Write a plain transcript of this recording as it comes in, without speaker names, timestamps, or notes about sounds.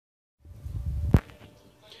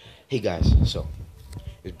Hey guys, so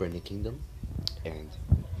it's Brandon Kingdom, and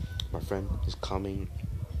my friend is coming.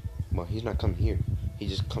 Well, he's not coming here. He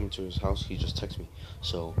just coming to his house. He just texted me.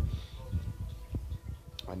 So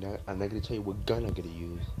I'm not gonna tell you what gun I'm gonna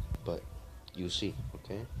use, but you'll see.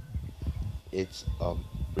 Okay, it's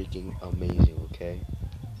freaking amazing. Okay,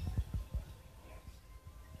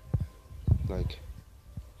 like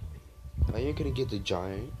I ain't gonna get the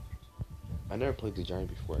giant. I never played the giant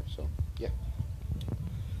before, so yeah.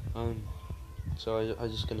 Um, so I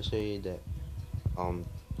just gonna say that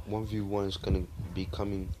 1v1 is gonna be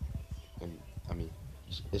coming, and I mean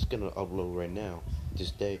it's gonna upload right now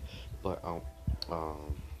this day, but um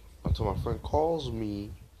until my friend calls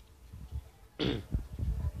me, until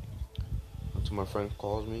my friend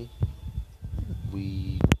calls me,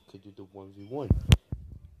 we could do the 1v1.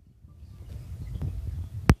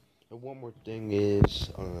 And one more thing is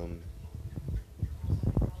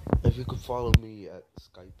if you could follow me at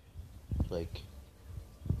Skype, like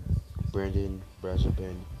Brandon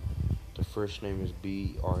Brazoban. The first name is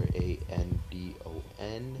Brandon,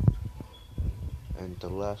 and the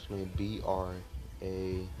last name Brazoban.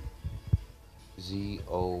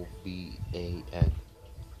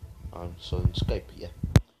 So in Skype, yeah.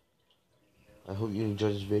 I hope you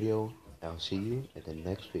enjoyed this video. I'll see you in the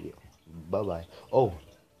next video. Bye bye. Oh,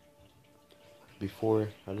 before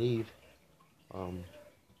I leave, um,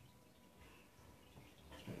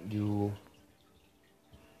 you,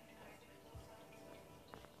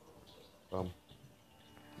 um,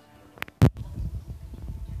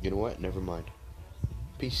 you know what? Never mind.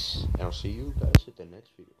 Peace, and I'll see you guys at the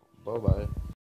next video. Bye bye.